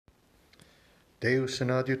Deus in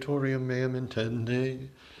adiutorium meum intende,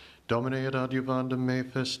 Domine ad adiuvandum me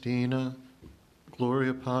festina,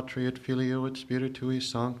 Gloria Patri et Filio et Spiritui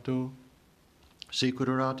Sancto, sicut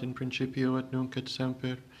erat in principio et nunc et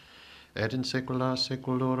semper, et in saecula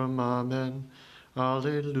saeculorum. Amen.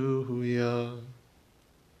 Alleluia.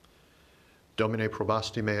 Domine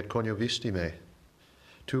probasti me et coniovisti me.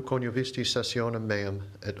 Tu coniovisti sessionem meum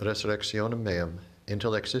et resurrectionem meum,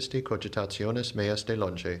 intellexisti cogitationes meas de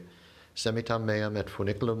longe, semitam meam et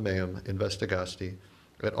funiculum meum investigasti,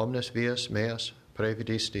 et omnes vias meas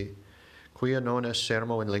previdisti, quia non est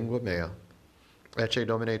sermo in lingua mea. Ecce,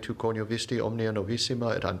 Domine, tu coniovisti omnia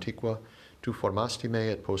novissima et antiqua, tu formasti me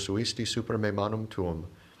et posuisti super me manum tuum.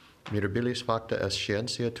 Mirabilis facta est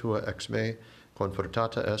scientia tua ex me,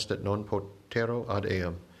 confortata est et non potero ad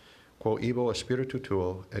eam. Quo ibo a spiritu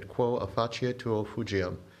tuo, et quo a facie tuo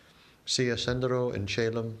fugiam. Si ascendero in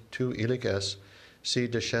caelum tu illic es, si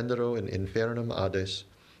descendero in infernum Hades,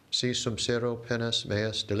 si sumsero penes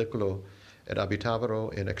meas deliculo, et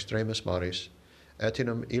habitavero in extremis maris. Et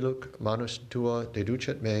inum illuc manus tua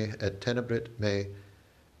deducet me, et tenebrit me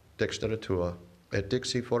dextera tua, et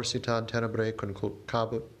dixi forsitan tenebrae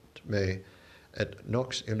conculcabut me, et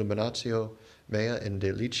nox illuminatio mea in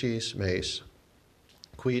deliciis meis,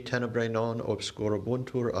 qui tenebrae non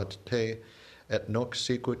obscurabuntur ad te, et nox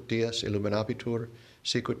sicut dies illuminabitur,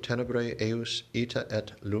 sicut tenebrae eius ita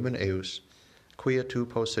et lumen eius, quia tu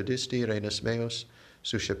possedisti reines meos,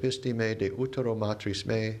 suscepisti me de utero matris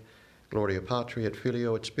mei, Gloria Patri et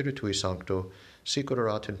Filio et Spiritui Sancto, sicut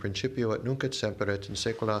erat in principio et nunc et semper et in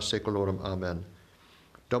saecula saeculorum. Amen.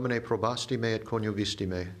 Domine probasti me et coniovisti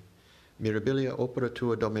me. Mirabilia opera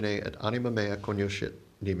tua, Domine, et anima mea cognoscit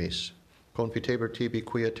nimis. Confiteber tibi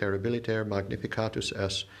quia terribiliter magnificatus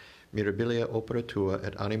es, mirabilia opera tua,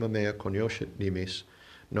 et anima mea cognoscit nimis,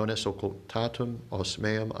 non est occultatum os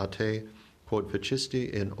meam a te, quod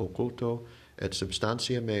facisti in occulto, et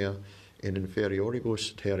substantia mea in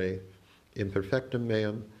inferioribus terrae, imperfectum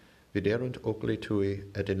meam viderunt oculi tui,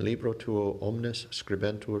 et in libro tuo omnes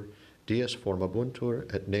scribentur, dies formabuntur,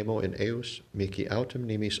 et nemo in eius, mihi autem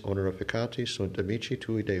nimis honorificati sunt amici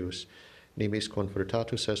tui Deus, nimis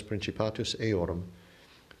confortatus est principatus eorum.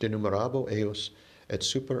 Denumerabo eius, et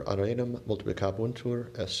super arenum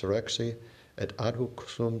multiplicabuntur, et surrexi, et adhuc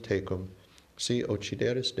sum tecum, si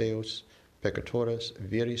occideris Deus, peccatores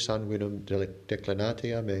viri sanguinum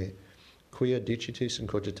declinatia me, quia dicitis in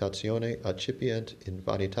cogitatione accipient in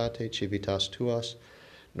vanitate civitas tuas,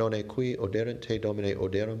 nonne qui oderent te, Domine,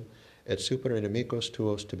 oderum, et super inimicos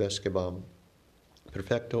tuos tibescebam.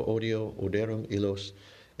 Perfecto odio oderum illos,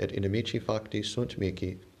 et inimici facti sunt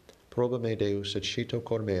mici. Proba me, Deus, et scito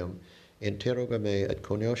cor meum, interroga me et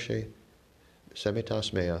cognosce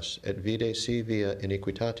semitas meas, et vide si via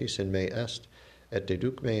iniquitatis in me est, et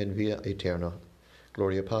deduc me in via aeterna.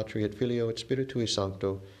 Gloria Patri et Filio et Spiritui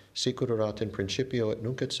Sancto, sicut erat in principio et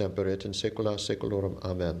nunc et semper et in saecula saeculorum.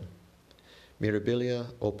 Amen. Mirabilia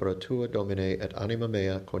opera tua, Domine, et anima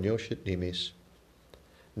mea cognoscit nimis.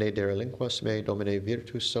 Ne derelinquas me, Domine,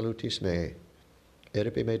 virtus salutis mei.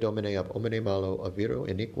 Eripi me, Domine, ab omne malo, a viro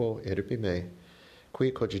iniquo eripi me,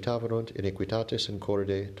 qui cogitaverunt iniquitatis in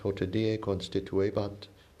corde, tota die constituebant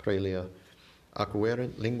praelia,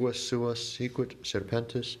 acuerent linguas suas sicut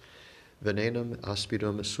serpentis, venenum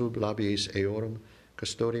aspidum sub labiis eorum,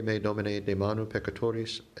 custodi me, Domine, de manu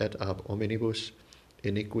peccatoris, et ab omnibus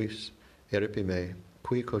iniquis eripi me,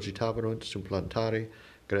 qui cogitaverunt supplantari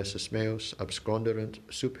gressus meos, absconderunt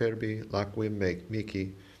superbi laquim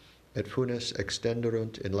mici, et funes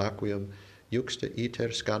extenderunt in laquim juxta iter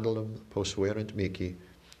scandalum posuerunt mici.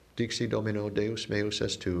 Dixi Domino Deus meus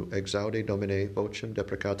est tu, exaude Domine vocem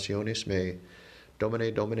deprecationis mei,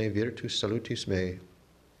 Domine, Domine virtus salutis mei,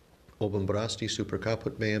 obumbrasti super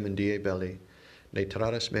caput meum in die belli, ne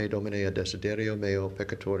tradas me, Domine, a desiderio meo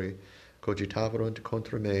peccatori, cogitaverunt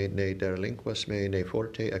contra me, ne derelinquas me, ne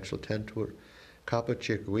forte exultentur, caput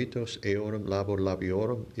circuitos eorum labor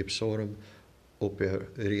labiorum ipsorum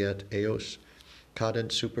operiet eos,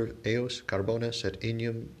 cadent super eos carbones et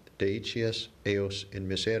inium deicias eos in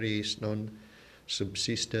miseriis non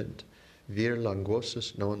subsistent, vir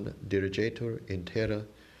languosus non dirigetur in terra,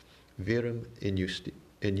 virum in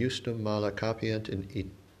justum mala capient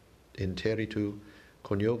in territu,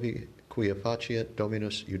 coniovi quia faciet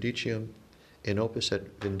Dominus judicium, in opus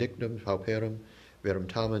et vindictum pauperum, verum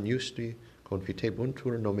tamen justi,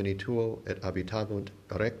 confitebuntur nomini tuo, et habitabunt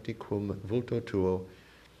recti cum vulto tuo,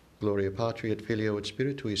 Gloria Patri et Filio et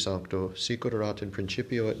Spiritui Sancto, sicut erat in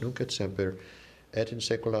principio et nunc et semper, et in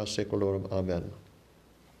saecula saeculorum. Amen.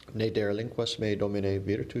 Ne derelinquas me, Domine,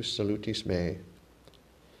 virtus salutis mei.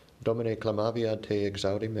 Domine, clamavi ad te,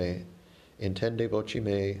 exaudi me. intende voci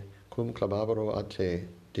mei, cum clamavero ad te,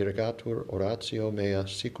 dirigatur oratio mea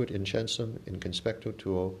sicut incensum in conspecto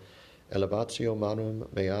tuo, elevatio manum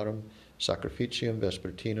mearum sacrificium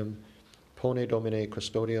vespertinum, pone Domine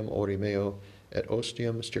custodium ori meo, et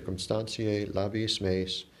ostium circumstantiae labiis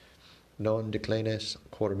meis, non declenes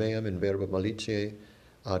cor meam in verba malitiae,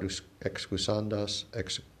 ad excusandas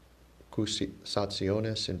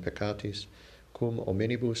excusationes in peccatis, cum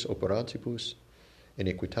hominibus operantibus,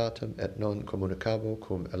 iniquitatem et non communicabo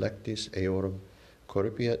cum electis eorum,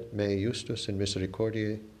 corripiet me justus in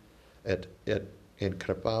misericordiae, et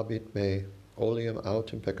increpabit me oleum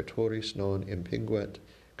autem peccatoris non impinguet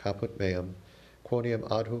caput meam, quoniam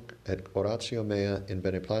adhuc et oratio mea in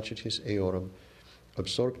beneplacitis eorum,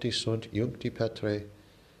 absorpti sunt iuncti Petrae,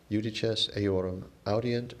 judices eorum,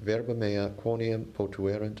 audient verba mea quoniam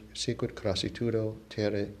potuerant sicut crassitudo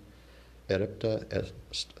terre eripta est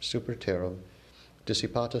super terram,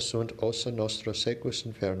 dissipata sunt ossa nostra sequus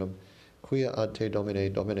infernum, quia ad te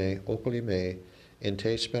Domine, oculi mei, in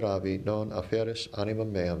te speravi non afferis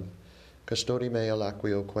animam meam, custodi mea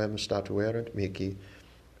laqueo quem statuerant mihi,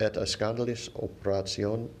 et a scandalis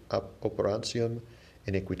operantium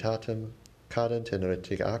iniquitatem cadent in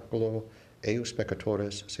retiaculo eius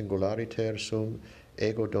peccatores singulariter sum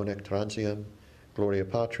ego donec transiam, gloria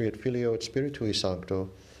Patri et Filio et Spiritui Sancto,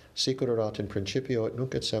 sicut erat in principio et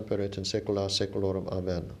nunc et semper et in saecula saeculorum.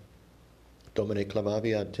 Amen. Domine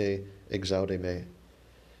clamavi ad te, exaude me.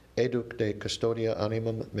 Educ de custodia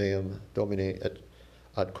animam meam, Domine, et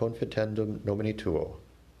ad confitendum nomini tuo.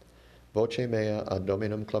 Voce mea ad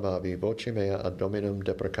Dominum clamavi, voce mea ad Dominum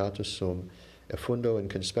deprecatus sum, effundo in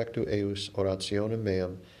conspectu eius orationem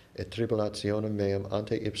meam, et tribulationem meam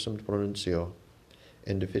ante ipsum pronuncio,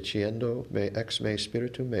 in deficiendo me ex me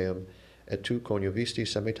spiritum meam, et tu coniuvisti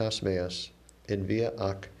semitas meas, in via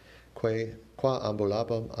ac, qua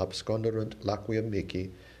ambulabam absconderunt laqueum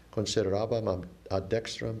mihi, considerabam ad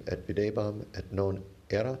dextram et videbam, et non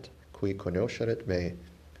erat qui conosceret me,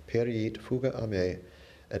 periit fuga a me,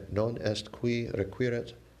 et non est qui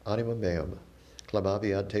requiret animam meam.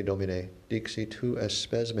 Clamavi ad te, Domine, dixi tu es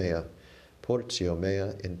spes mea, portio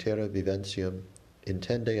mea in terra viventium,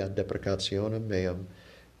 intende ad deprecationem meam,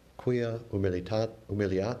 quia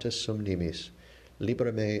humiliatis sum nimis,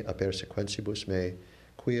 libera me a persequentibus me,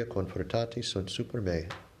 quia confortati sunt super me.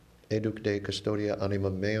 Educ de custodia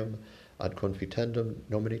animam meam ad confitendum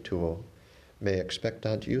nomini tuo, me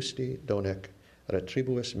expectant justi donec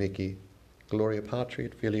retribuis mihi, gloria Patri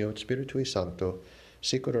et Filio et Spiritui Sancto,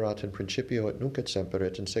 sicut erat in principio et nunc et semper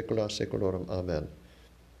et in saecula saeculorum. Amen.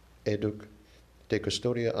 Educ de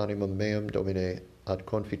custodia animam meam, Domine, ad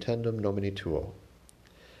confitendum nomini tuo.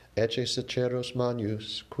 Ecce saceros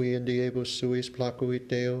manius, qui in diebus suis placuit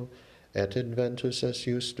Deo, et in ventus es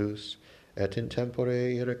justus, et in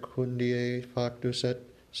tempore iracundiae factus et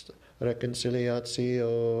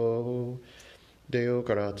reconciliatio. Deo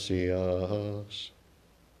gratias.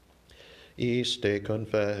 Iste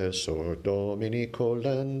confessor Domini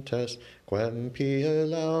colentes, quem pie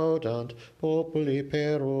laudant populi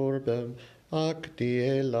per orbem, ac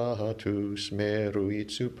die latus meruit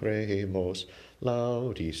supremos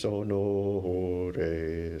laudis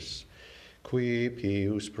honores. Qui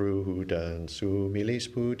pius prudens humilis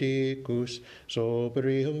pudicus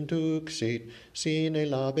sobrium duxit, sine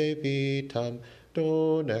labe vitam,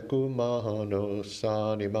 donecum manus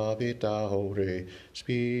anima vitaure,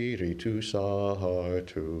 spiritus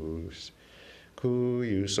artus.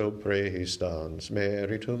 Cuius oprestans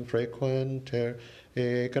meritum frequenter,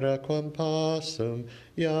 egraquam passum,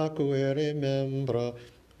 iacuere membra,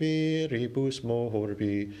 viribus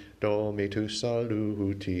morbi, domitus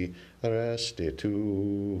saluti,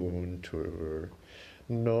 restituuntur.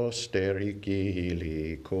 Nos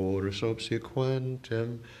derigili cors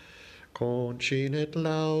obsequentem, concinet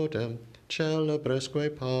laudem, celebresque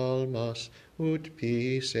palmas, ut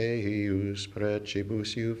pis eius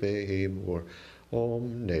precibus juvemur,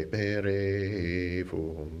 omne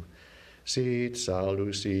perevum. Sit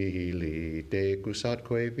salus illi, decus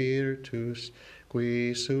atque virtus,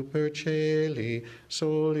 qui super celi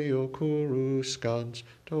solio coruscans,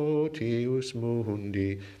 totius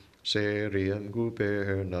mundi, seriem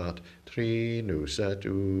gubernat, trinus et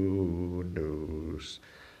unus.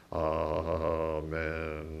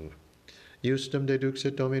 Amen. Justum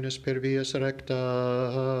deduxit Dominus per vias rectas,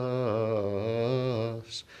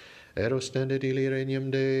 et ostendet illi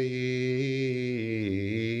regnum Dei.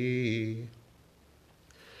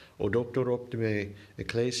 O Doctor optime,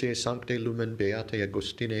 Ecclesiae Sancte Lumen Beate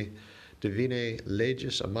Augustine, divine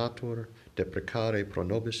legis amator, deprecare pro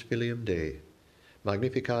nobis filium Dei.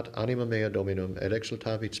 Magnificat anima mea Dominum, et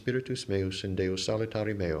exultavit spiritus meus in Deus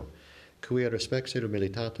salutari meo, quia respexit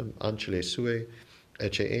humilitatem ancile sue,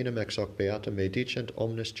 ecce enim ex hoc beatum me dicent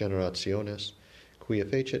omnes generationes, quia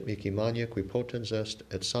fecit mihi magna qui potens est,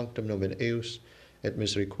 et sanctum nomen eius, et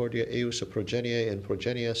misericordia eius a progenie in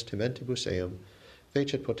progenies timentibus eum,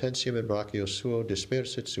 fecit potentium in brachio suo,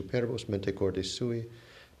 dispersit superbos mente cordis sui,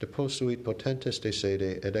 deposuit potentes de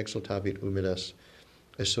sede, et exultavit humiles,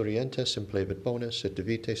 esurientes implevit bonus, et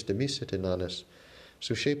divites demisit inanes,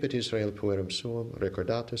 suscepit Israel puerum suum,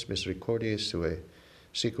 recordatus misericordiae sue,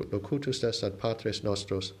 sicut locutus est ad patres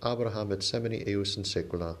nostros, Abraham et semini eius in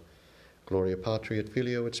saecula. Gloria Patri et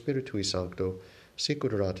Filio et Spiritui Sancto,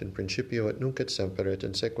 sicut erat in principio et nunc et semper et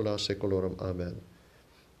in saecula saeculorum. Amen.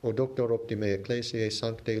 O Doctor optime Ecclesiae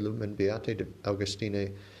Sancte Lumen Beate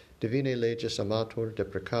Augustine, divine legis amator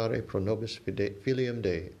deprecare pro nobis filium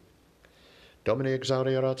Dei. Domine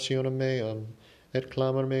exaudi orationem meam, et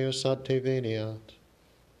clamor meus ad te veniat.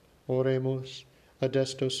 Oremus,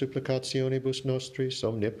 adesto supplicationibus nostris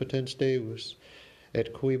omnipotens Deus,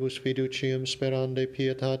 et quibus fiducium sperande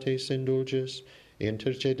pietates indulges,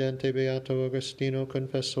 intercedente Beato Augustino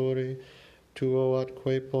Confessore, tuo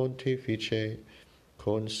atque pontifice,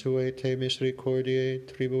 consue te misericordiae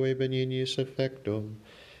tribue benignis affectum,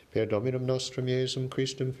 per Dominum nostrum Iesum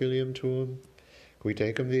Christum Filium tuum, qui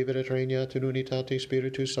tecum vivit et regnat in unitate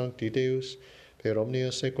Spiritus Sancti Deus, per omnia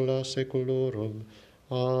saecula saeculorum.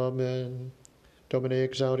 Amen. Domine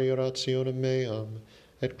exaudi orationem meam,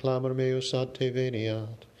 et clamor meus ad te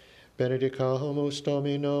veniat. Benedicamus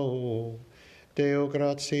Domino, Deo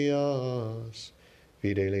gratias.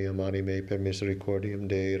 Fidelium anime per misericordium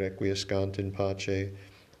Dei requiescant in pace.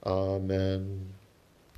 Amen.